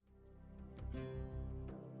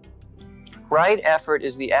Right effort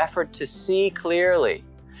is the effort to see clearly.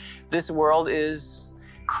 This world is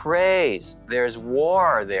crazed. There's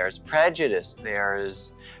war, there's prejudice,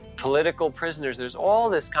 there's political prisoners, there's all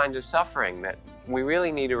this kind of suffering that we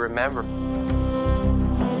really need to remember.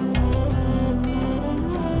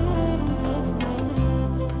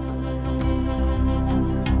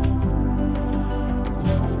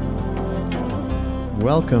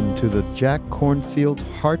 Welcome to the Jack Kornfield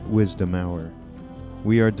Heart Wisdom Hour.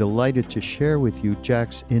 We are delighted to share with you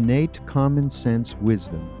Jack's innate common sense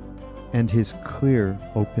wisdom and his clear,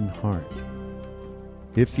 open heart.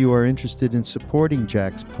 If you are interested in supporting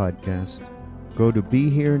Jack's podcast, go to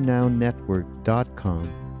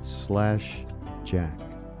BeHereNowNetwork.com/Jack.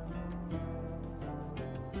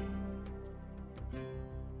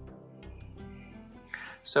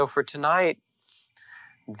 So for tonight,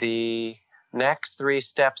 the next 3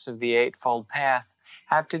 steps of the Eightfold Path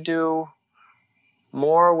have to do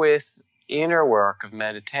more with inner work of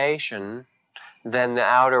meditation than the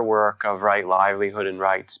outer work of right livelihood and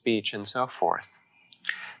right speech and so forth.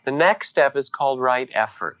 The next step is called right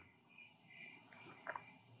effort.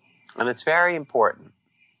 And it's very important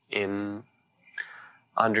in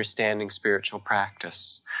understanding spiritual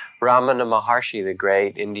practice. Ramana Maharshi, the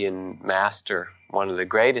great Indian master, one of the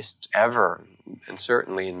greatest ever, and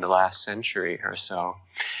certainly in the last century or so,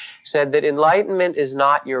 said that enlightenment is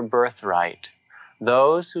not your birthright.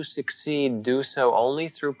 Those who succeed do so only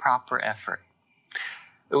through proper effort.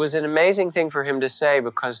 It was an amazing thing for him to say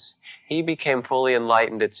because he became fully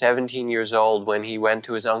enlightened at 17 years old when he went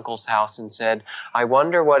to his uncle's house and said, "I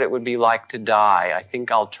wonder what it would be like to die. I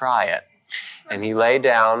think I'll try it." And he lay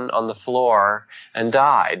down on the floor and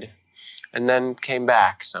died, and then came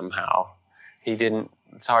back somehow.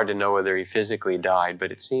 It's hard to know whether he physically died,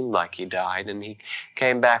 but it seemed like he died, and he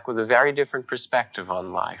came back with a very different perspective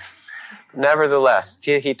on life. Nevertheless,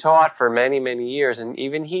 he taught for many, many years, and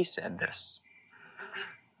even he said this.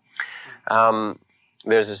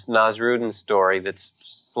 There's this Nasruddin story that's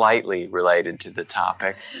slightly related to the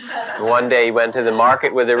topic. One day he went to the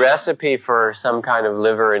market with a recipe for some kind of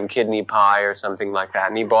liver and kidney pie or something like that,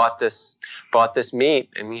 and he bought this meat,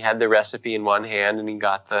 and he had the recipe in one hand, and he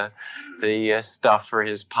got the stuff for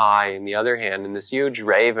his pie in the other hand, and this huge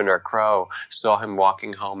raven or crow saw him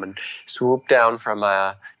walking home and swooped down from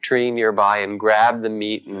a tree nearby and grabbed the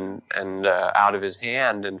meat and out of his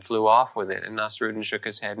hand and flew off with it. And Nasruddin shook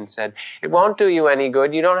his head and said, "It won't do you any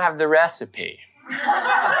good. You don't have the recipe."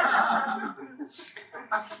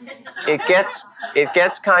 It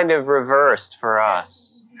gets kind of reversed for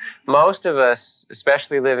us. Most of us,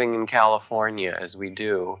 especially living in California as we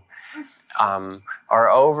do, are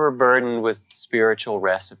overburdened with spiritual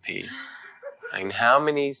recipes. I mean, how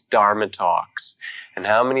many Dharma talks, and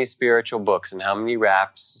how many spiritual books, and how many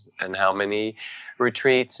raps, and how many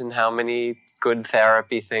retreats, and how many good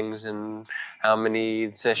therapy things, and how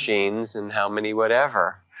many sessions, and how many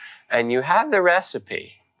whatever. And you have the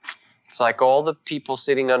recipe. It's like all the people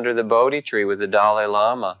sitting under the Bodhi tree with the Dalai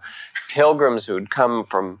Lama, pilgrims who'd come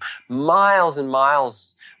from miles and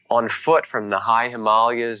miles on foot from the high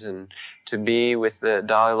Himalayas and to be with the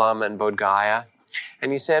Dalai Lama and Bodh Gaya.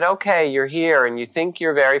 And he said, "Okay, you're here, and you think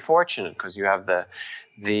you're very fortunate because you have the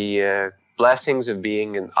blessings of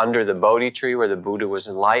being under the Bodhi tree where the Buddha was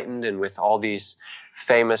enlightened, and with all these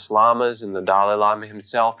famous lamas and the Dalai Lama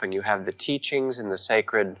himself, and you have the teachings and the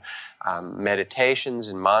sacred meditations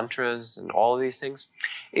and mantras and all of these things.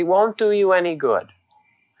 It won't do you any good.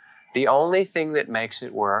 The only thing that makes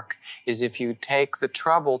it work is if you take the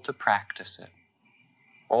trouble to practice it.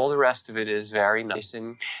 All the rest of it is very nice,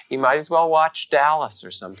 and you might as well watch Dallas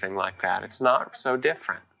or something like that. It's not so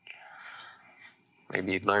different.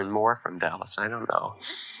 Maybe you'd learn more from Dallas, I don't know.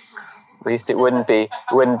 At least it wouldn't be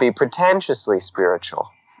pretentiously spiritual."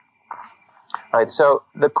 All right, so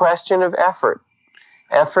the question of effort.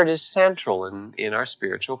 Effort is central in our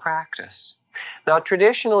spiritual practice. Now,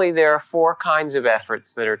 traditionally, there are 4 kinds of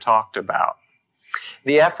efforts that are talked about.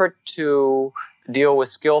 The effort to deal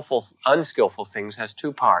with unskillful things has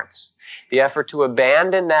 2 parts. The effort to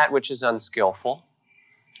abandon that which is unskillful,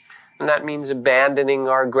 and that means abandoning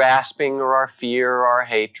our grasping or our fear or our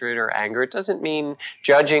hatred or anger. It doesn't mean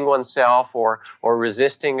judging oneself or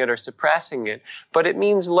resisting it or suppressing it, but it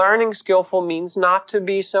means learning skillful means not to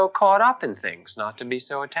be so caught up in things, not to be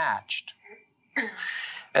so attached.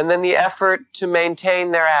 And then the effort to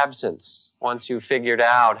maintain their absence, once you've figured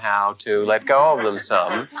out how to let go of them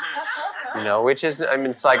some, which is,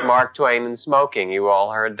 it's like Mark Twain and smoking. You all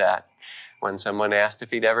heard that. When someone asked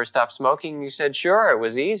if he'd ever stop smoking, he said, sure, it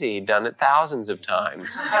was easy. He'd done it thousands of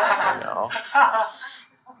times,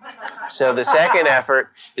 So the second effort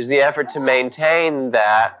is the effort to maintain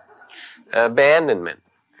that abandonment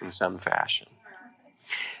in some fashion.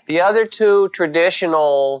 The other two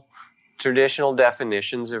traditional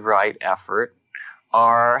definitions of right effort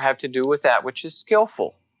have to do with that which is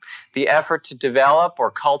skillful. The effort to develop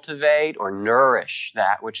or cultivate or nourish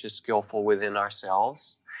that which is skillful within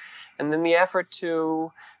ourselves. And then the effort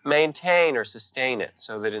to maintain or sustain it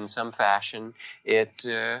so that in some fashion it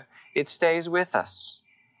stays with us.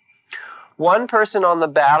 One person on the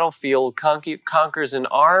battlefield conquers an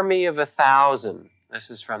army of 1,000. This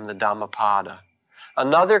is from the Dhammapada.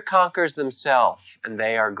 Another conquers themselves, and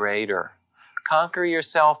they are greater. Conquer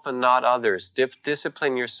yourself and not others.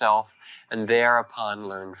 Discipline yourself, and thereupon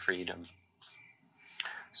learn freedom.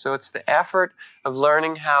 So it's the effort of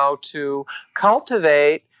learning how to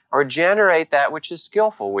cultivate or generate that which is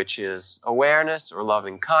skillful, which is awareness or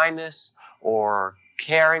loving kindness or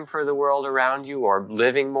caring for the world around you or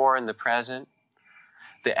living more in the present.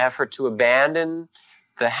 The effort to abandon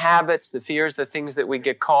the habits, the fears, the things that we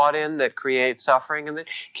get caught in that create suffering and that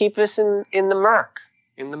keep us in the muck.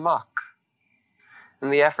 And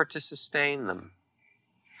the effort to sustain them.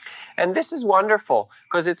 And this is wonderful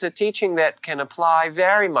because it's a teaching that can apply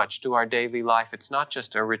very much to our daily life. It's not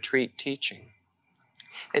just a retreat teaching.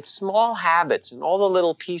 It's small habits and all the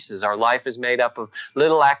little pieces. Our life is made up of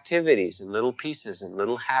little activities and little pieces and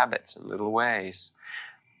little habits and little ways.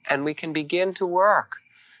 And we can begin to work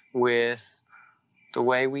with the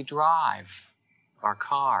way we drive our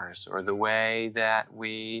cars or the way that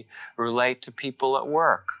we relate to people at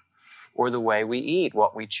work or the way we eat,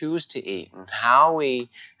 what we choose to eat and how we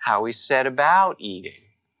set about eating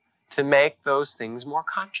to make those things more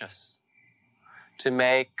conscious, to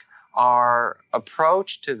make our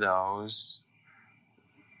approach to those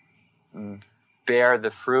bear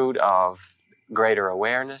the fruit of greater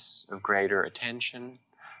awareness, of greater attention,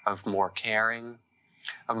 of more caring,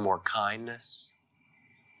 of more kindness.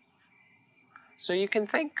 So you can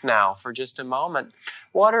think now for just a moment,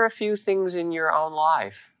 what are a few things in your own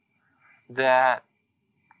life that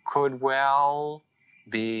could well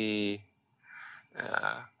be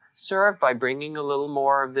served by bringing a little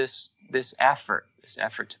more of this effort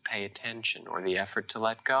to pay attention or the effort to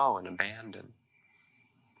let go and abandon?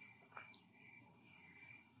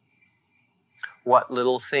 What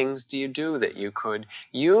little things do you do that you could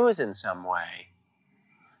use in some way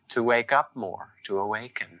to wake up more, to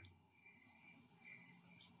awaken?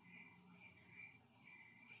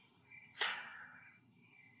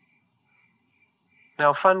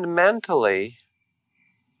 Now, fundamentally,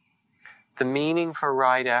 the meaning for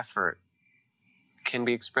right effort can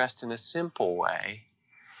be expressed in a simple way.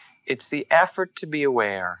 It's the effort to be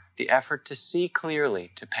aware, the effort to see clearly,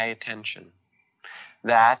 to pay attention.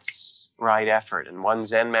 That's right effort. And one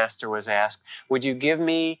Zen master was asked, would you give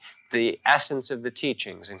me the essence of the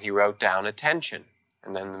teachings? And he wrote down attention.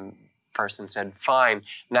 And then the person said, fine,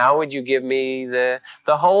 now would you give me the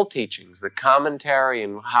whole teachings, the commentary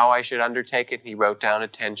and how I should undertake it? And he wrote down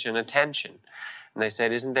attention. And they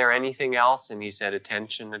said, isn't there anything else? And he said,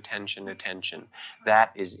 attention.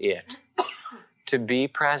 That is it. To be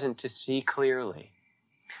present, to see clearly.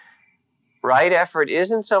 Right effort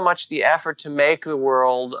isn't so much the effort to make the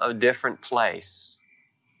world a different place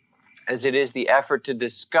as it is the effort to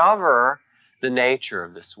discover the nature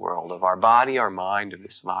of this world, of our body, our mind, of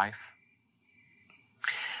this life.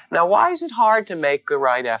 Now, why is it hard to make the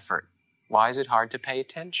right effort? Why is it hard to pay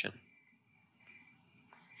attention?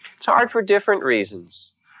 It's hard for different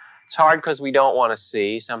reasons. It's hard because we don't want to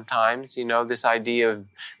see sometimes, this idea of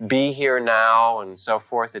be here now and so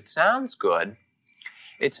forth. It sounds good.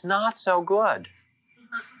 It's not so good.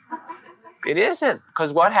 It isn't,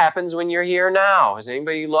 because what happens when you're here now? Has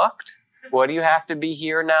anybody looked? What do you have to be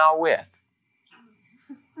here now with?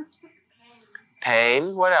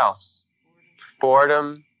 Pain. What else?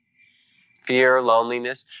 Boredom. Fear,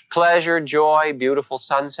 loneliness, pleasure, joy, beautiful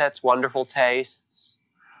sunsets, wonderful tastes,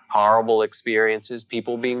 horrible experiences,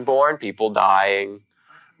 people being born, people dying,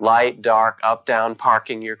 light, dark, up, down,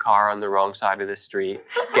 parking your car on the wrong side of the street,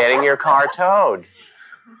 getting your car towed.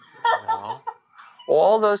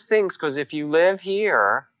 All those things, because if you live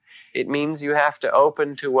here, it means you have to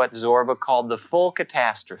open to what Zorba called the full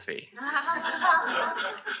catastrophe.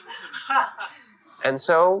 And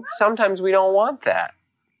so sometimes we don't want that.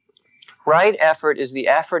 Right effort is the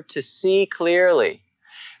effort to see clearly.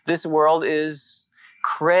 This world is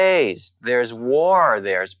crazed. There's war,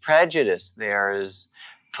 there's prejudice, there's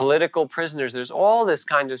political prisoners, there's all this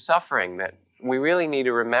kind of suffering that we really need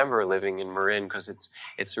to remember living in Marin, because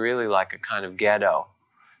it's really like a kind of ghetto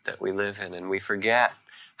that we live in, and we forget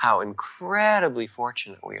how incredibly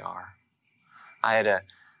fortunate we are. I had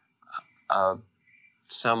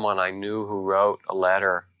someone I knew who wrote a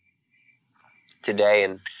letter today,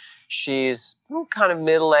 and she's kind of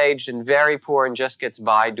middle-aged and very poor and just gets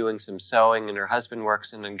by doing some sewing, and her husband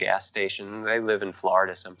works in a gas station. They live in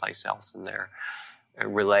Florida someplace else, and they're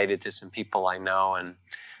related to some people I know, and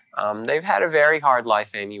they've had a very hard life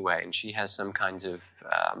anyway, and she has some kinds of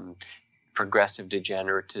progressive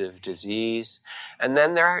degenerative disease. And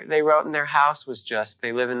then they wrote in their house was just,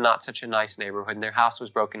 they live in not such a nice neighborhood, and their house was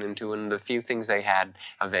broken into, and the few things they had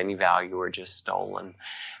of any value were just stolen.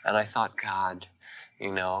 And I thought, God,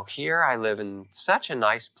 you know, here I live in such a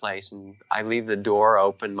nice place, and I leave the door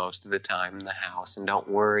open most of the time in the house and don't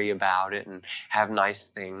worry about it and have nice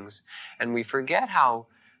things. And we forget how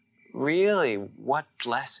really what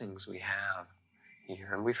blessings we have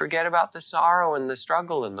here. And we forget about the sorrow and the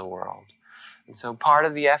struggle in the world. And so part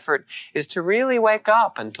of the effort is to really wake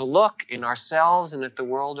up and to look in ourselves and at the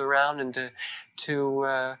world around, and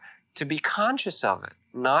to be conscious of it,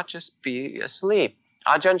 not just be asleep.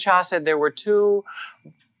 Ajahn Chah said there were two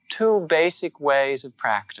basic ways of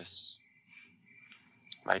practice.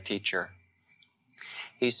 My teacher.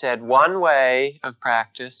 He said one way of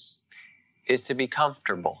practice is to be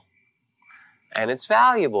comfortable. And it's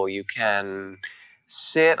valuable. You can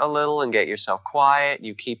sit a little and get yourself quiet.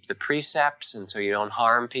 You keep the precepts, and so you don't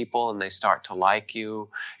harm people and they start to like you.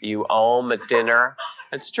 You om at dinner.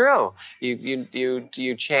 It's true.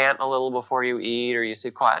 You chant a little before you eat, or you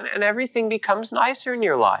sit quiet, and everything becomes nicer in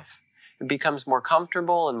your life. It becomes more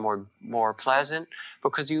comfortable and more pleasant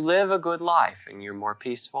because you live a good life and you're more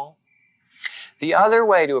peaceful. The other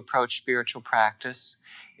way to approach spiritual practice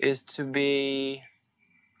is to be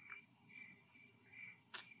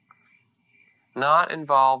not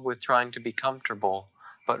involved with trying to be comfortable,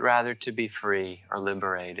 but rather to be free or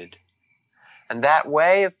liberated. And that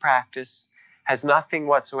way of practice has nothing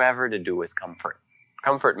whatsoever to do with comfort.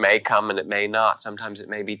 Comfort may come and it may not. Sometimes it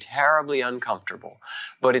may be terribly uncomfortable.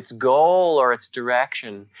 But its goal or its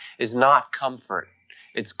direction is not comfort.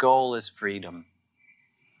 Its goal is freedom.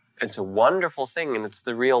 It's a wonderful thing, and it's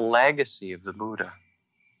the real legacy of the Buddha.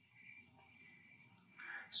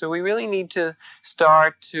 So we really need to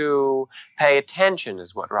start to pay attention,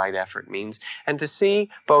 is what right effort means, and to see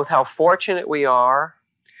both how fortunate we are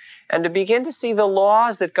and to begin to see the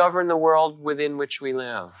laws that govern the world within which we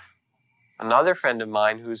live. Another friend of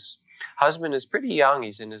mine whose husband is pretty young,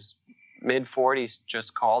 he's in his mid-40s,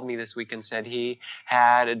 just called me this week and said he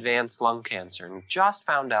had advanced lung cancer and just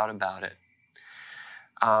found out about it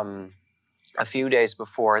a few days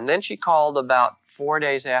before. And then she called about 4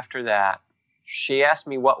 days after that. She asked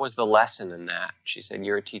me what was the lesson in that. She said,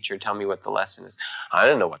 "You're a teacher, tell me what the lesson is." I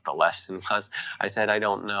didn't know what the lesson was. I said, "I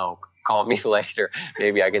don't know. Call me later.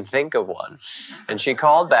 Maybe I can think of one." And she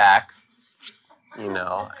called back, you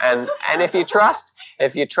know. And if you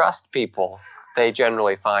trust people, they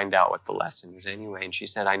generally find out what the lesson is anyway. And she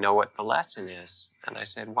said, "I know what the lesson is." And I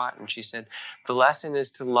said, "What?" And she said, "The lesson is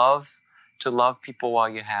to love people while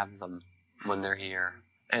you have them when they're here."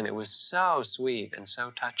 And it was so sweet and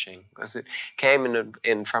so touching because it came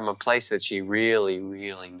in from a place that she really,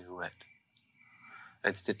 really knew it.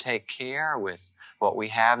 It's to take care with what we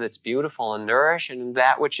have that's beautiful and nourish, and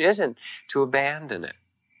that which isn't, to abandon it.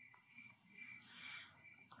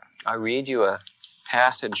 I read you a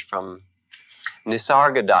passage from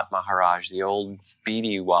Nisargadatta Maharaj, the old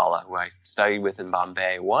Bidi-wala who I studied with in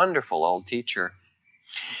Bombay, wonderful old teacher.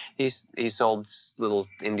 He sold little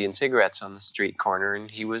Indian cigarettes on the street corner,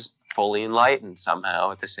 and he was fully enlightened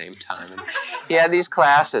somehow at the same time. And he had these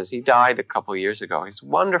classes. He died a couple years ago. He's a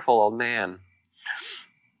wonderful old man.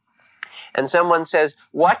 And someone says,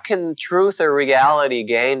 "What can truth or reality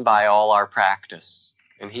gain by all our practice?"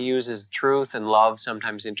 And he uses truth and love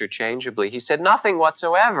sometimes interchangeably. He said, "Nothing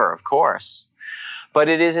whatsoever, of course. But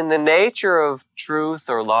it is in the nature of truth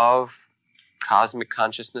or love, cosmic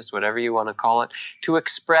consciousness, whatever you want to call it, to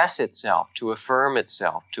express itself, to affirm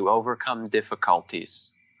itself, to overcome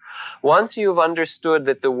difficulties. Once you've understood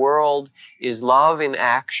that the world is love in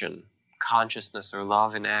action, consciousness or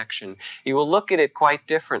love in action, you will look at it quite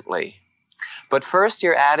differently. But first,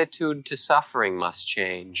 your attitude to suffering must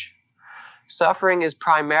change. Suffering is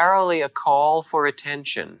primarily a call for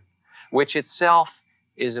attention, which itself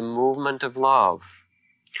is a movement of love.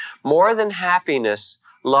 More than happiness,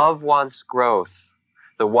 love wants growth,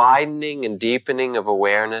 the widening and deepening of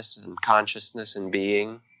awareness and consciousness and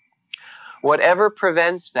being. Whatever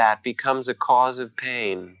prevents that becomes a cause of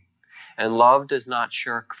pain, and love does not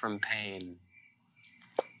shirk from pain."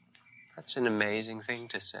 That's an amazing thing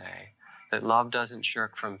to say, that love doesn't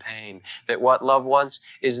shirk from pain, that what love wants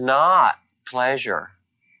is not pleasure.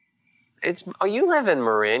 You live in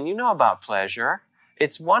Marin, you know about pleasure.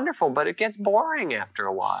 It's wonderful, but it gets boring after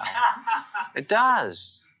a while. It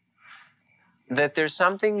does. that there's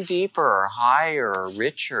something deeper or higher or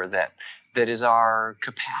richer that is our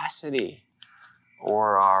capacity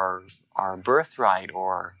or our birthright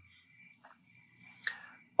or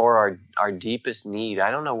our deepest need.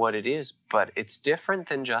 I don't know what it is, but it's different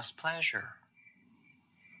than just pleasure.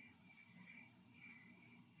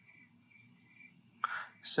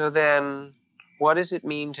 So then, what does it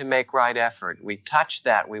mean to make right effort? We touch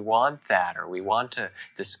that, we want that, or we want to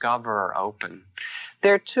discover or open.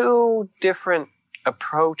 There are two different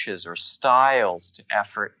approaches or styles to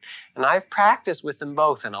effort, and I've practiced with them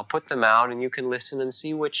both, and I'll put them out and you can listen and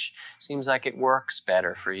see which seems like it works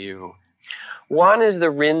better for you. One is the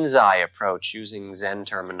Rinzai approach, using Zen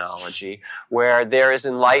terminology, where there is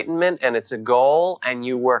enlightenment and it's a goal, and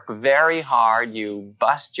you work very hard, you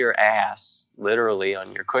bust your ass, literally,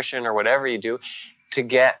 on your cushion or whatever you do, to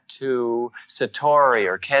get to Satori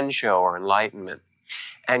or Kensho or enlightenment.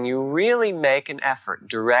 And you really make an effort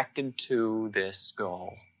directed to this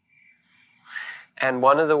goal. And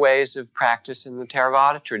one of the ways of practice in the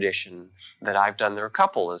Theravada tradition that I've done, there are a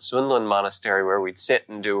couple, is Sunlun Monastery, where we'd sit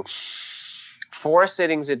and do 4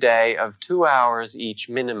 sittings a day of 2 hours each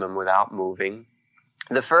minimum without moving.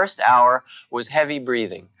 The first hour was heavy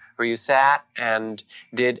breathing, where you sat and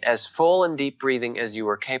did as full and deep breathing as you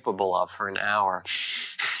were capable of for an hour.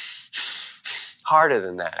 Harder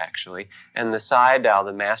than that, actually. And the Sayadaw,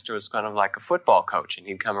 the master, was kind of like a football coach, and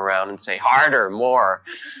he'd come around and say, harder, more.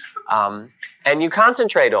 And you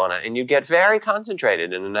concentrate on it, and you get very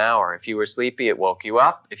concentrated in an hour. If you were sleepy, it woke you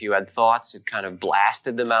up. If you had thoughts, it kind of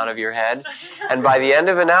blasted them out of your head. And by the end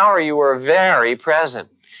of an hour, you were very present.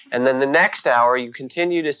 And then the next hour, you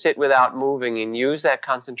continue to sit without moving and use that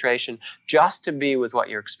concentration just to be with what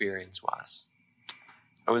your experience was.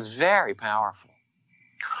 It was very powerful.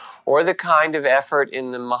 Or the kind of effort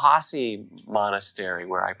in the Mahasi monastery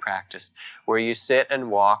where I practiced, where you sit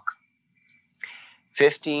and walk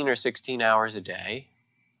 15 or 16 hours a day,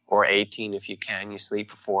 or 18 if you can. You sleep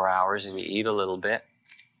for 4 hours and you eat a little bit.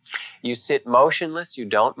 You sit motionless, you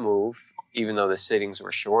don't move, even though the sittings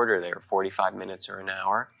were shorter, they were 45 minutes or an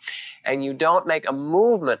hour. And you don't make a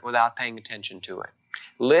movement without paying attention to it.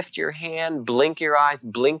 Lift your hand, blink your eyes,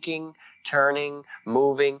 blinking, turning,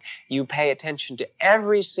 moving. You pay attention to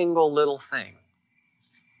every single little thing.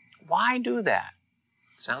 Why do that?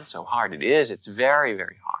 It sounds so hard. It is. It's very,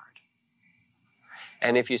 very hard.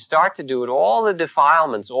 And if you start to do it, all the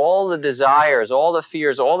defilements, all the desires, all the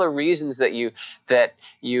fears, all the reasons that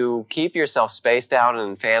you keep yourself spaced out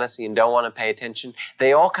in fantasy and don't want to pay attention,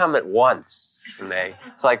 they all come at once. And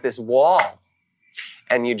it's like this wall.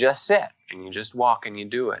 And you just sit, and you just walk, and you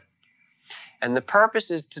do it. And the purpose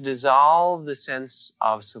is to dissolve the sense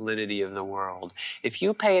of solidity of the world. If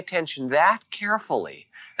you pay attention that carefully,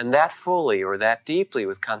 and that fully or that deeply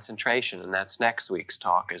with concentration, and that's next week's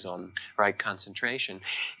talk is on right concentration,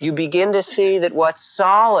 you begin to see that what's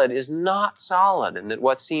solid is not solid, and that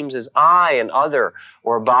what seems as I and other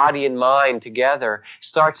or body and mind together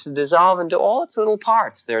starts to dissolve into all its little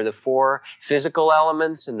parts. There are the 4 physical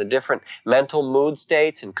elements and the different mental mood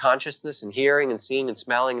states and consciousness and hearing and seeing and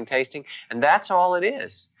smelling and tasting, and that's all it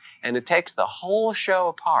is. And it takes the whole show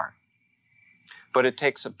apart. But it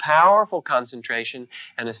takes a powerful concentration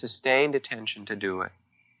and a sustained attention to do it.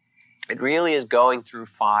 It really is going through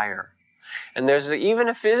fire. And there's even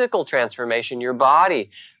a physical transformation. Your body,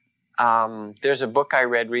 there's a book I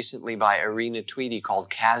read recently by Irina Tweedy called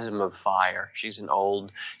Chasm of Fire. She's an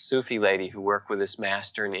old Sufi lady who worked with this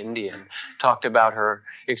master in India and talked about her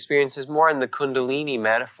experiences more in the Kundalini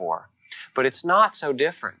metaphor. But it's not so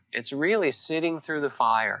different. It's really sitting through the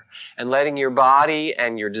fire and letting your body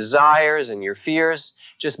and your desires and your fears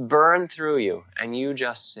just burn through you, and you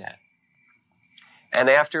just sit. And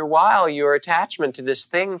after a while, your attachment to this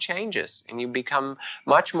thing changes, and you become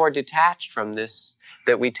much more detached from this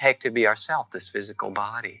that we take to be ourself, this physical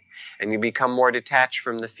body. And you become more detached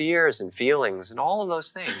from the fears and feelings and all of those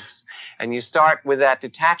things. And you start with that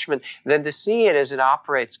detachment, then to see it as it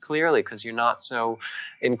operates clearly, because you're not so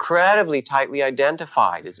incredibly tightly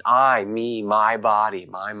identified as I, me, my body,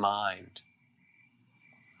 my mind.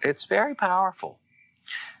 It's very powerful.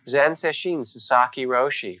 Zen Sesshin, Sasaki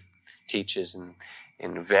Roshi, teaches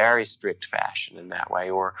in a very strict fashion in that way.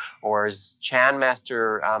 Or as Chan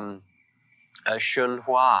Master Shun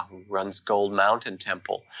Hua, who runs Gold Mountain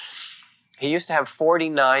Temple. He used to have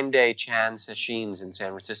 49-day Chan Sesshin in San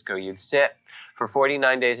Francisco. You'd sit for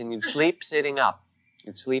 49 days and you'd sleep sitting up.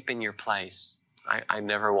 You'd sleep in your place. I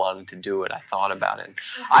never wanted to do it. I thought about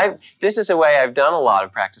it. This is a way I've done a lot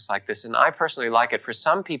of practice like this, and I personally like it. For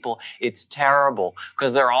some people, it's terrible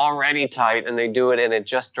because they're already tight and they do it and it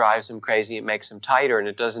just drives them crazy. It makes them tighter and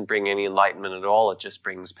it doesn't bring any enlightenment at all. It just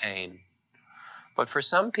brings pain. But for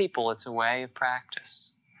some people, it's a way of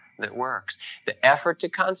practice that works. The effort to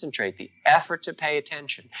concentrate, the effort to pay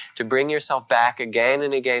attention, to bring yourself back again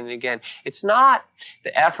and again and again. It's not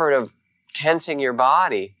the effort of tensing your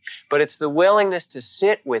body, but it's the willingness to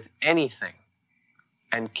sit with anything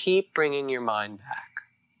and keep bringing your mind back,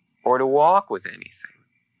 or to walk with anything,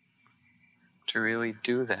 to really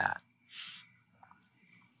do that.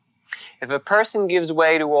 If a person gives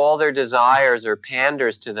way to all their desires or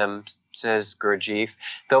panders to them, says Gurdjieff,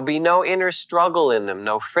 there'll be no inner struggle in them,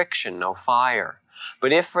 no friction, no fire.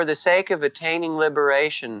 But if for the sake of attaining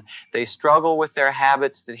liberation, they struggle with their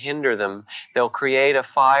habits that hinder them, they'll create a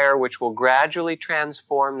fire which will gradually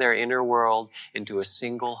transform their inner world into a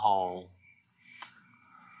single whole.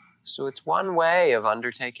 So it's one way of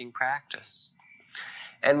undertaking practice.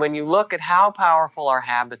 And when you look at how powerful our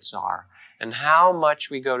habits are, and how much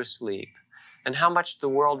we go to sleep, and how much the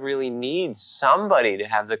world really needs somebody to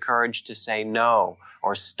have the courage to say no,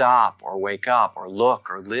 or stop, or wake up, or look,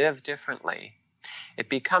 or live differently, it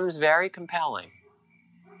becomes very compelling.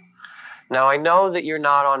 Now, I know that you're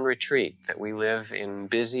not on retreat, that we live in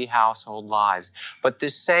busy household lives, but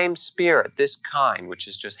this same spirit, this kind, which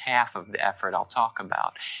is just half of the effort I'll talk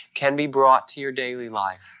about, can be brought to your daily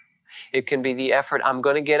life. It can be the effort, I'm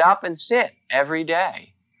going to get up and sit every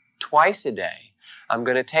day, twice a day. I'm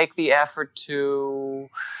going to take the effort to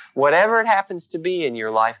whatever it happens to be in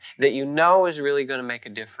your life that you know is really going to make a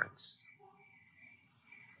difference.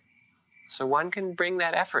 So one can bring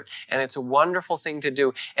that effort, and it's a wonderful thing to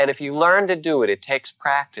do. And if you learn to do it, it takes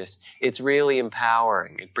practice. It's really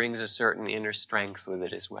empowering. It brings a certain inner strength with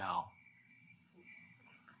it as well.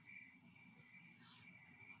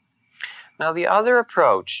 Now, the other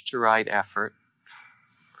approach to right effort,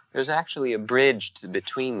 there's actually a bridge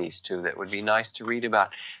between these two that would be nice to read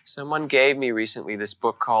about. Someone gave me recently this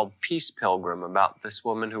book called Peace Pilgrim, about this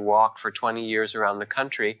woman who walked for 20 years around the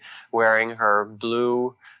country wearing her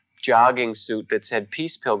blue jogging suit that said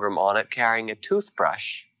Peace Pilgrim on it, carrying a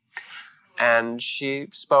toothbrush. And she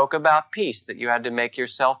spoke about peace, that you had to make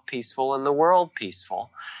yourself peaceful and the world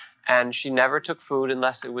peaceful. And she never took food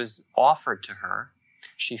unless it was offered to her.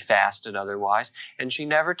 She fasted otherwise. And she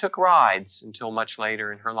never took rides until much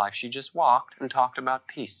later in her life. She just walked and talked about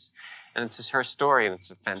peace. And it's her story, and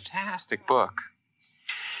it's a fantastic book.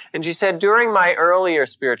 And she said, during my earlier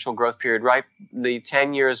spiritual growth period, right, the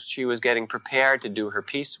 10 years she was getting prepared to do her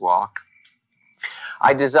peace walk,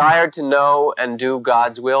 I desired to know and do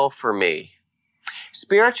God's will for me.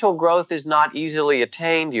 Spiritual growth is not easily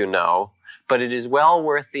attained, you know, but it is well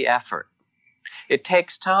worth the effort. It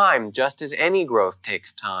takes time, just as any growth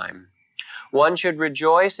takes time. One should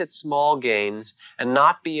rejoice at small gains and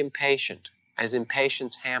not be impatient, as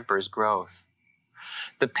impatience hampers growth.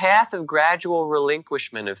 The path of gradual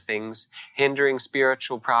relinquishment of things hindering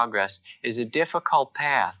spiritual progress is a difficult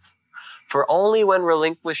path, for only when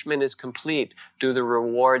relinquishment is complete do the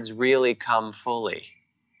rewards really come fully.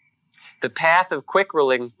 The path of quick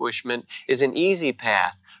relinquishment is an easy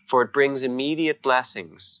path, for it brings immediate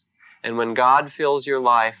blessings. And when God fills your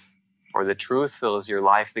life, or the truth fills your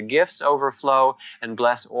life, the gifts overflow and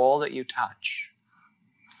bless all that you touch.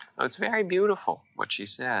 It's very beautiful what she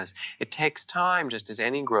says. It takes time, just as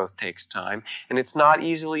any growth takes time, and it's not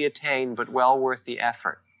easily attained, but well worth the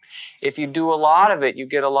effort. If you do a lot of it, you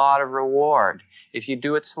get a lot of reward. If you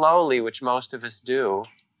do it slowly, which most of us do,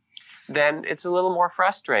 then it's a little more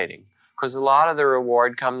frustrating, because a lot of the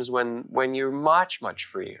reward comes when you're much, much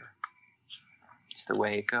freer. It's the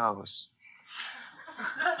way it goes.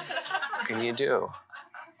 What can you do?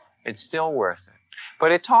 It's still worth it.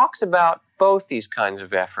 But it talks about both these kinds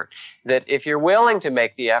of effort, that if you're willing to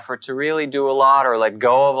make the effort to really do a lot or let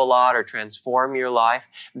go of a lot or transform your life,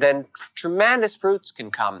 then tremendous fruits can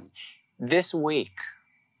come. This week,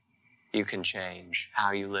 you can change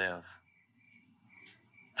how you live,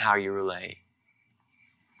 how you relate.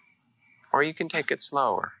 Or you can take it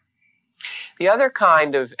slower. The other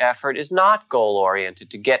kind of effort is not goal-oriented,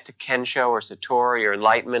 to get to Kensho or Satori or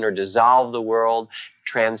enlightenment or dissolve the world,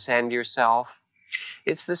 transcend yourself.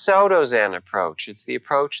 It's the Soto Zen approach. It's the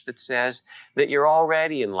approach that says that you're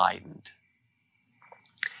already enlightened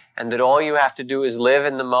and that all you have to do is live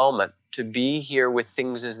in the moment, to be here with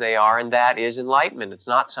things as they are, and that is enlightenment. It's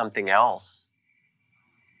not something else.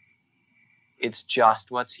 It's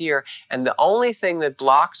just what's here. And the only thing that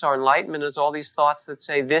blocks our enlightenment is all these thoughts that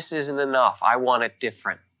say, this isn't enough, I want it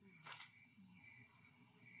different.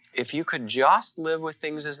 If you could just live with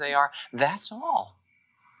things as they are, that's all.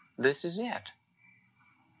 This is it.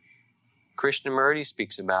 Krishnamurti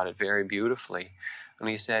speaks about it very beautifully. And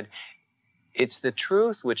he said, it's the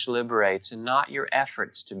truth which liberates and not your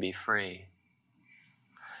efforts to be free.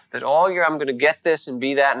 That I'm going to get this and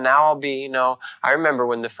be that, and now I'll be, I remember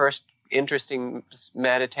when the first interesting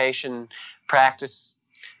meditation practice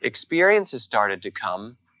experiences started to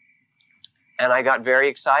come, and I got very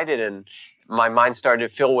excited, and my mind started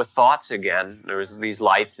to fill with thoughts again. There was these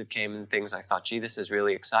lights that came and things. I thought, gee, this is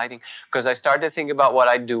really exciting, because I started to think about what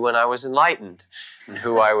I'd do when I was enlightened, and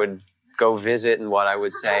who I would go visit and what I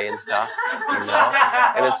would say and stuff,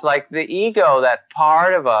 And it's like the ego, that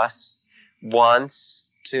part of us, wants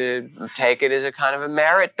to take it as a kind of a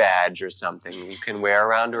merit badge or something you can wear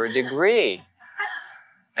around, or a degree.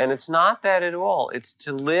 And it's not that at all. It's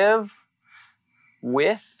to live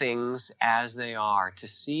with things as they are, to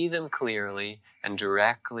see them clearly and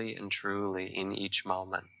directly and truly in each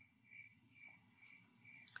moment.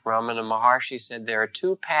 Ramana Maharshi said there are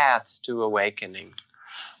two paths to awakening.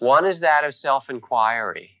 One is that of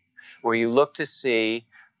self-inquiry, where you look to see,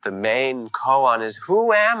 the main koan is,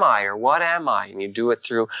 who am I or what am I? And you do it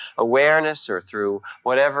through awareness or through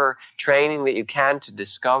whatever training that you can to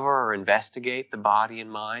discover or investigate the body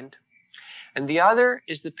and mind. And the other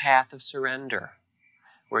is the path of surrender,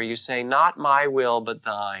 where you say, not my will, but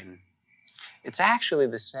thine. It's actually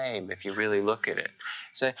the same if you really look at it.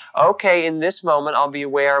 Say, okay, in this moment, I'll be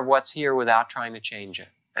aware of what's here without trying to change it,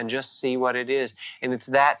 and just see what it is. And it's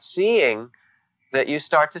that seeing that you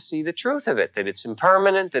start to see the truth of it, that it's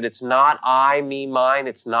impermanent, that it's not I, me, mine,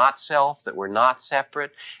 it's not self, that we're not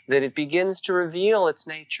separate, that it begins to reveal its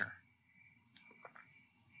nature.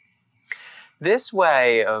 This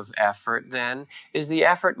way of effort, then, is the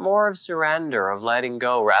effort more of surrender, of letting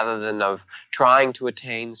go, rather than of trying to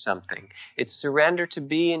attain something. It's surrender to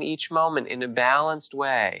be in each moment in a balanced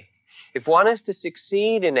way. If one is to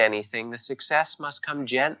succeed in anything, the success must come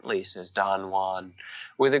gently, says Don Juan,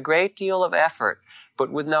 with a great deal of effort,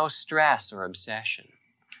 but with no stress or obsession.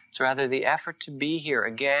 It's rather the effort to be here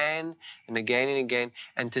again and again and again,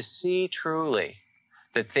 and to see truly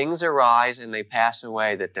that things arise and they pass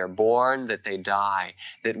away, that they're born, that they die,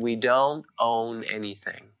 that we don't own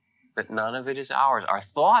anything, that none of it is ours. Our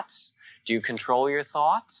thoughts, do you control your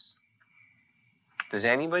thoughts? Does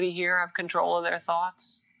anybody here have control of their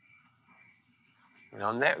thoughts?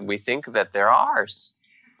 We think that they're ours.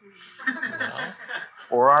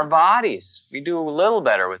 Or our bodies. We do a little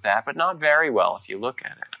better with that, but not very well if you look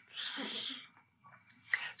at it.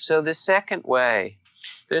 So the second way,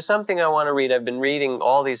 there's something I want to read. I've been reading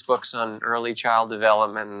all these books on early child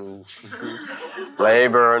development and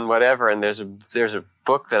labor and whatever, and there's a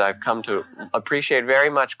book that I've come to appreciate very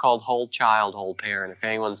much called Whole Child, Whole Parent. If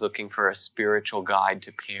anyone's looking for a spiritual guide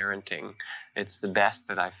to parenting, it's the best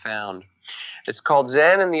that I've found. It's called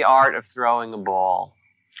Zen and the Art of Throwing a Ball.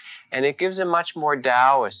 And it gives a much more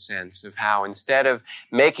Taoist sense of how, instead of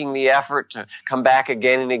making the effort to come back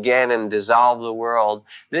again and again and dissolve the world,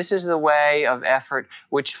 this is the way of effort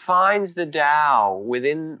which finds the Tao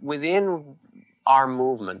within our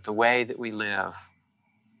movement, the way that we live.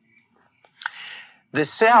 The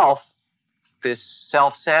self, this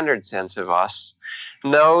self-centered sense of us,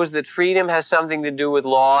 knows that freedom has something to do with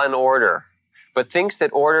law and order, but thinks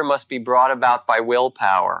that order must be brought about by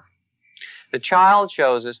willpower. The child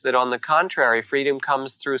shows us that, on the contrary, freedom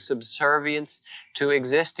comes through subservience to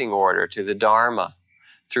existing order, to the Dharma,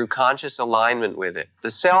 through conscious alignment with it.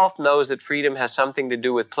 The self knows that freedom has something to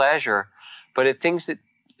do with pleasure, but it thinks it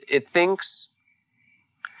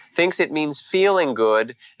means feeling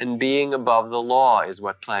good and being above the law is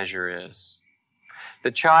what pleasure is.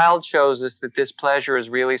 The child shows us that this pleasure is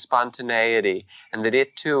really spontaneity, and that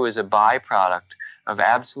it too is a byproduct of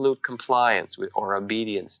absolute compliance with or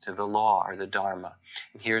obedience to the law or the Dharma.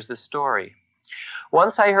 And here's the story.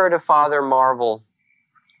 Once I heard a father marvel,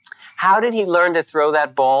 how did he learn to throw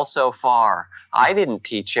that ball so far? I didn't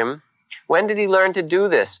teach him. When did he learn to do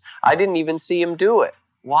this? I didn't even see him do it.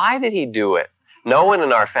 Why did he do it? No one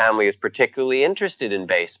in our family is particularly interested in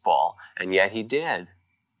baseball, and yet he did.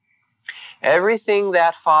 Everything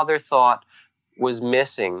that father thought was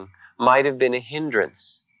missing might have been a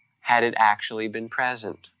hindrance had it actually been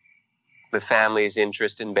present. The family's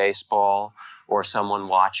interest in baseball, or someone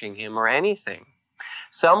watching him, or anything.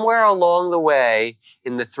 Somewhere along the way,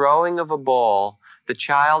 in the throwing of a ball, the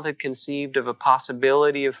child had conceived of a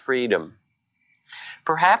possibility of freedom.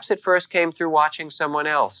 Perhaps it first came through watching someone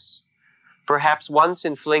else. Perhaps once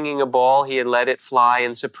in flinging a ball, he had let it fly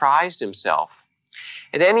and surprised himself.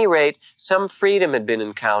 At any rate, some freedom had been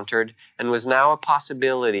encountered and was now a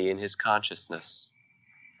possibility in his consciousness.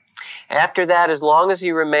 After that, as long as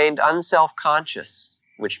he remained unself-conscious,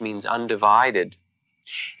 which means undivided,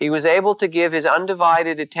 he was able to give his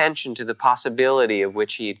undivided attention to the possibility of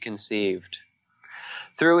which he had conceived.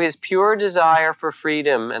 Through his pure desire for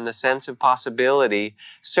freedom and the sense of possibility,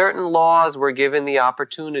 certain laws were given the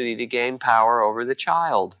opportunity to gain power over the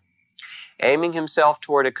child. Aiming himself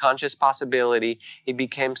toward a conscious possibility, he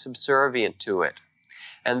became subservient to it.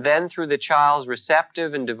 And then through the child's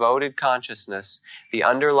receptive and devoted consciousness, the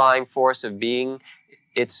underlying force of being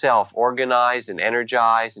itself organized and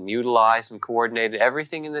energized and utilized and coordinated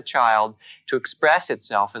everything in the child to express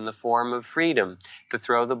itself in the form of freedom to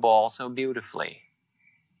throw the ball so beautifully.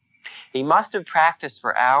 He must have practiced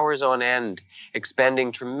for hours on end,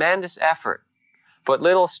 expending tremendous effort, but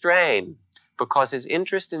little strain, because his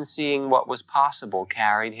interest in seeing what was possible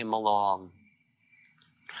carried him along.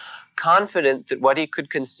 Confident that what he could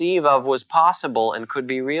conceive of was possible and could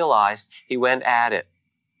be realized, he went at it.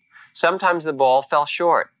 Sometimes the ball fell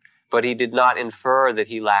short, but he did not infer that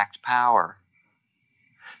he lacked power.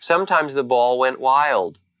 Sometimes the ball went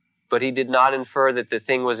wild, but he did not infer that the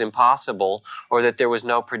thing was impossible or that there was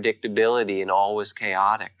no predictability and all was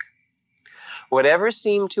chaotic. Whatever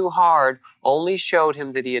seemed too hard only showed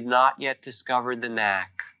him that he had not yet discovered the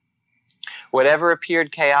knack. Whatever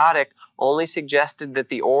appeared chaotic only suggested that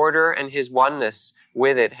the order and his oneness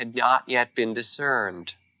with it had not yet been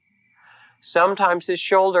discerned. Sometimes his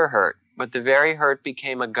shoulder hurt, but the very hurt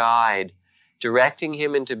became a guide, directing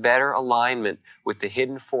him into better alignment with the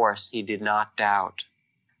hidden force he did not doubt.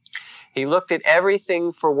 He looked at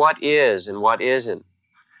everything for what is and what isn't,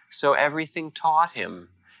 so everything taught him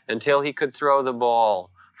until he could throw the ball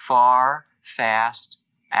far, fast,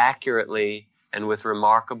 accurately, and with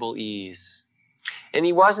remarkable ease. And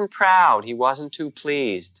he wasn't proud, he wasn't too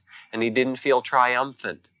pleased, and he didn't feel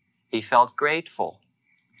triumphant. He felt grateful.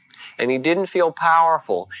 And he didn't feel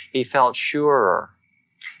powerful, he felt surer.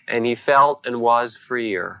 And he felt and was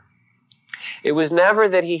freer. It was never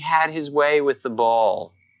that he had his way with the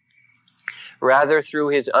ball. Rather, through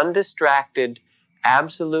his undistracted,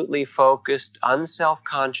 absolutely focused,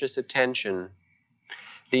 unself-conscious attention,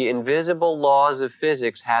 the invisible laws of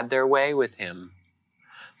physics had their way with him.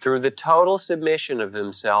 Through the total submission of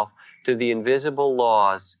himself to the invisible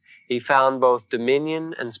laws, he found both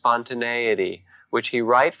dominion and spontaneity, which he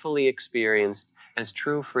rightfully experienced as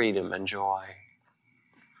true freedom and joy.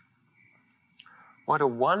 What a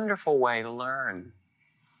wonderful way to learn.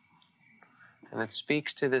 And it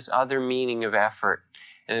speaks to this other meaning of effort.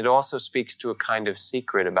 And it also speaks to a kind of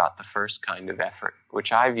secret about the first kind of effort,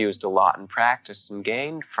 which I've used a lot in practice and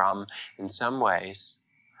gained from in some ways.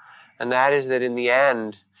 And that is that in the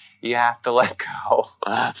end, you have to let go.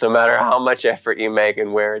 No matter how much effort you make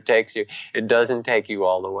and where it takes you, it doesn't take you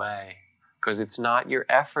all the way. Because it's not your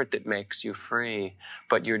effort that makes you free,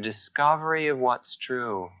 but your discovery of what's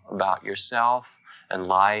true about yourself and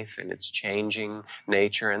life and its changing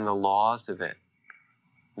nature and the laws of it,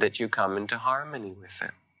 that you come into harmony with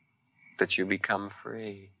it, that you become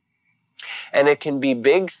free. And it can be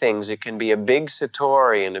big things. It can be a big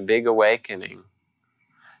satori and a big awakening.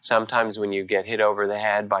 Sometimes when you get hit over the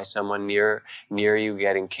head by someone near you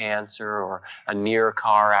getting cancer or a near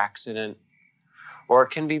car accident, or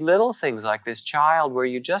it can be little things like this child where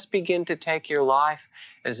you just begin to take your life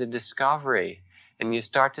as a discovery and you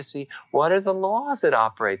start to see what are the laws that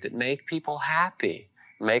operate that make people happy,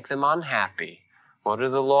 make them unhappy. What are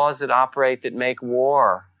the laws that operate that make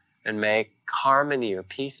war and make harmony or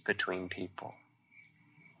peace between people?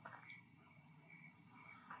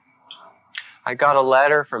 I got a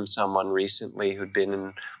letter from someone recently who'd been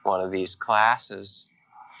in one of these classes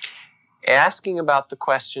asking about the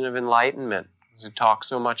question of enlightenment. It talks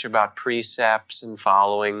so much about precepts and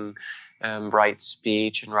following right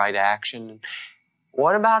speech and right action.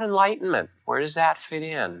 What about enlightenment? Where does that fit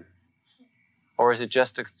in? Or is it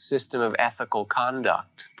just a system of ethical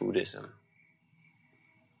conduct, Buddhism?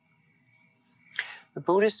 The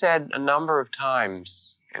Buddha said a number of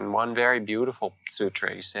times in one very beautiful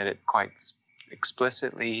sutra, he said it quite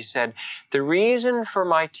explicitly, he said, the reason for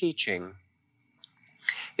my teaching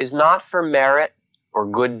is not for merit or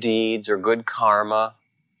good deeds or good karma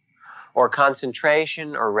or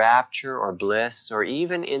concentration or rapture or bliss or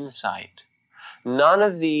even insight. None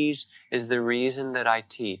of these is the reason that I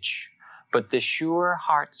teach. But the sure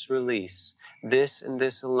heart's release, this and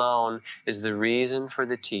this alone, is the reason for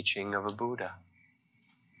the teaching of a Buddha.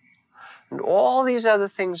 And all these other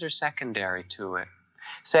things are secondary to it.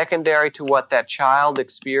 Secondary to what that child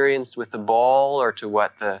experienced with the ball or to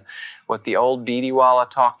what the old Bidhiwala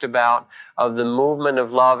talked about of the movement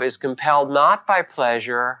of love is compelled not by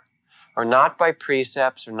pleasure or not by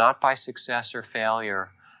precepts or not by success or failure,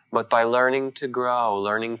 but by learning to grow,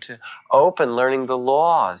 learning to open, learning the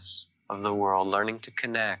laws of the world, learning to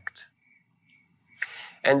connect.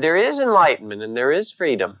 And there is enlightenment and there is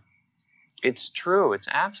freedom It's true. It's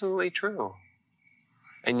absolutely true.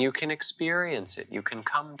 And you can experience it. You can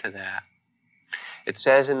come to that. It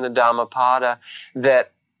says in the Dhammapada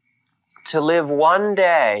that to live one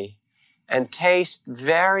day and taste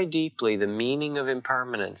very deeply the meaning of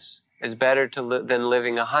impermanence is better than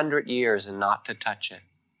living 100 years and not to touch it.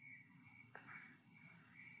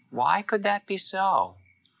 Why could that be so?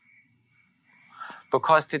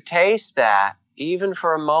 Because to taste that, even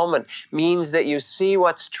for a moment, means that you see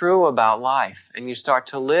what's true about life and you start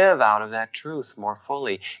to live out of that truth more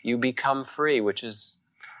fully. You become free, which is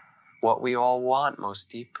what we all want most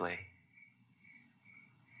deeply.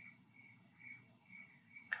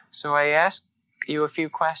 So I ask you a few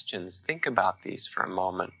questions. Think about these for a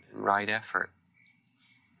moment in right effort.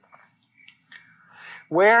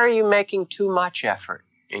 Where are you making too much effort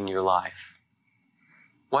in your life?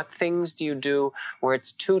 What things do you do where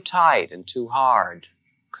it's too tight and too hard?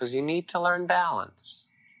 Because you need to learn balance.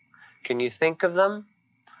 Can you think of them?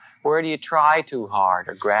 Where do you try too hard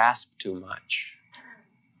or grasp too much?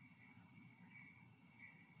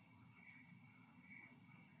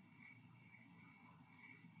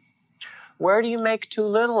 Where do you make too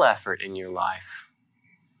little effort in your life?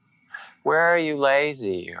 Where are you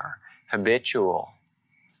lazy or habitual?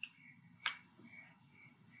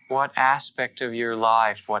 What aspect of your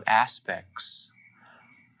life, what aspects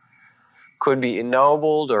could be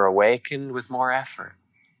ennobled or awakened with more effort?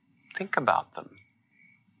 Think about them.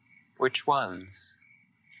 Which ones?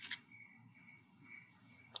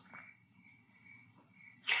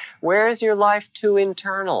 Where is your life too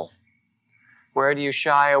internal? Where do you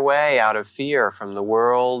shy away out of fear from the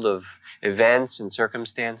world of events and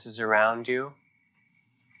circumstances around you?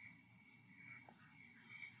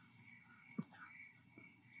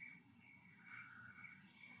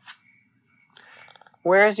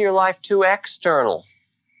 Where is your life too external?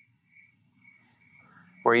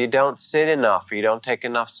 Where you don't sit enough or you don't take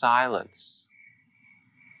enough silence?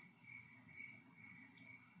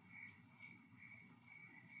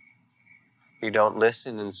 You don't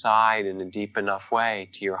listen inside in a deep enough way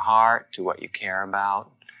to your heart, to what you care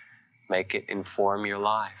about. Make it inform your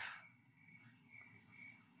life.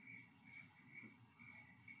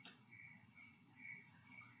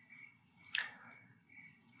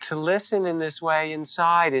 To listen in this way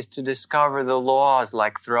inside is to discover the laws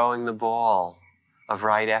like throwing the ball of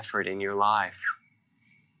right effort in your life.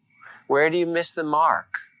 Where do you miss the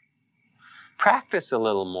mark? Practice a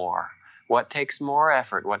little more. What takes more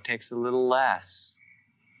effort? What takes a little less?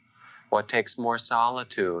 What takes more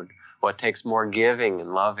solitude? What takes more giving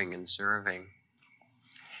and loving and serving?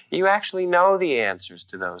 You actually know the answers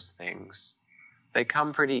to those things. They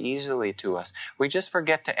come pretty easily to us. We just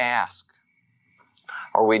forget to ask.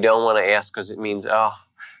 Or we don't want to ask because it means, oh,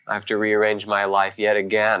 I have to rearrange my life yet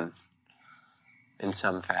again in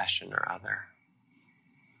some fashion or other.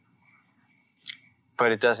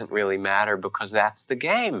 But it doesn't really matter because that's the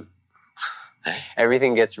game.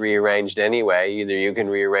 Everything gets rearranged anyway. Either you can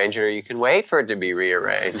rearrange it or you can wait for it to be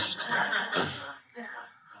rearranged.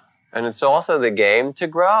 And it's also the game to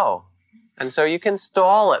grow. And so you can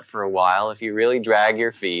stall it for a while. If you really drag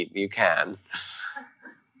your feet, you can.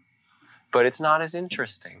 But it's not as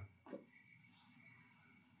interesting.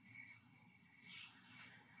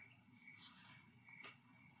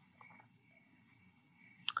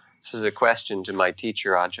 This is a question to my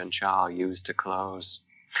teacher, Ajahn Chah, I'll use to close.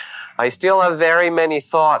 I still have very many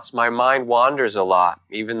thoughts. My mind wanders a lot,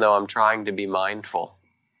 even though I'm trying to be mindful.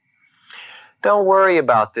 Don't worry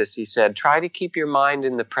about this, he said. Try to keep your mind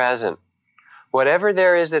in the present. Whatever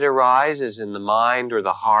there is that arises in the mind or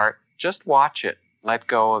the heart, just watch it. Let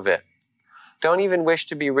go of it. Don't even wish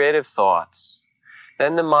to be rid of thoughts.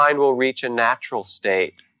 Then the mind will reach a natural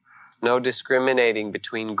state. No discriminating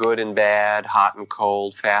between good and bad, hot and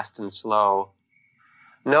cold, fast and slow.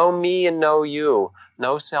 No me and no you,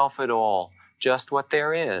 no self at all, just what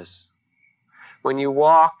there is. When you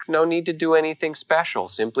walk, no need to do anything special.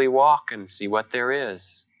 Simply walk and see what there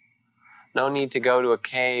is. No need to go to a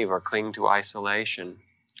cave or cling to isolation.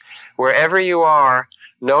 Wherever you are,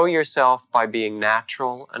 know yourself by being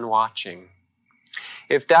natural and watching.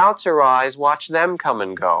 If doubts arise, watch them come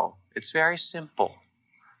and go. It's very simple.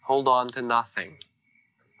 Hold on to nothing.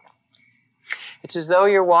 It's as though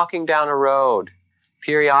you're walking down a road.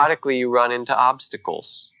 Periodically you run into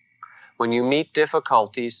obstacles. When you meet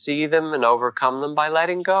difficulties, see them and overcome them by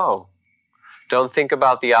letting go. Don't think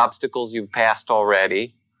about the obstacles you've passed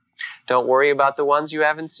already. Don't worry about the ones you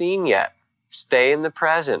haven't seen yet. Stay in the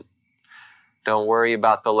present. Don't worry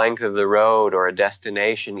about the length of the road or a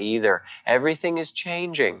destination either. Everything is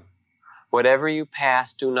changing. Whatever you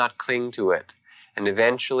pass, do not cling to it. and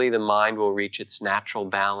eventually the mind will reach its natural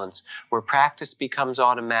balance, where practice becomes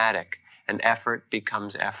automatic and effort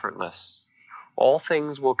becomes effortless. All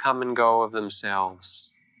things will come and go of themselves.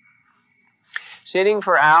 Sitting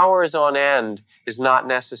for hours on end is not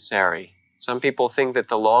necessary. Some people think that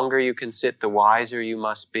the longer you can sit, the wiser you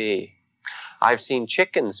must be. I've seen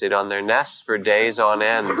chickens sit on their nests for days on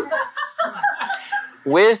end.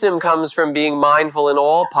 Wisdom comes from being mindful in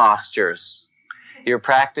all postures. Your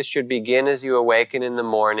practice should begin as you awaken in the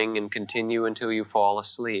morning and continue until you fall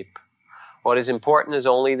asleep. What is important is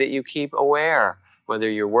only that you keep aware, whether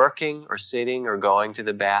you're working or sitting or going to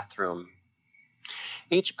the bathroom.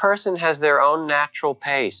 Each person has their own natural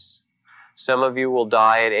pace. Some of you will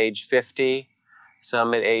die at age 50,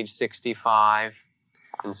 some at age 65,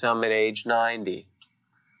 and some at age 90.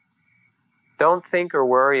 Don't think or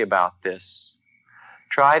worry about this.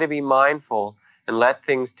 Try to be mindful and let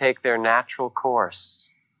things take their natural course.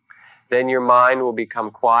 Then your mind will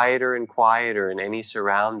become quieter and quieter in any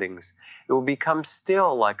surroundings. It will become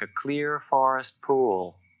still like a clear forest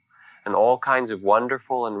pool, and all kinds of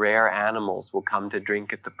wonderful and rare animals will come to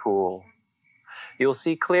drink at the pool. You'll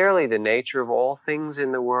see clearly the nature of all things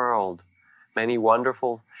in the world. Many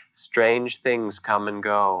wonderful, strange things come and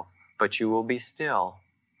go, but you will be still.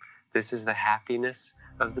 This is the happiness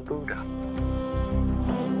of the Buddha.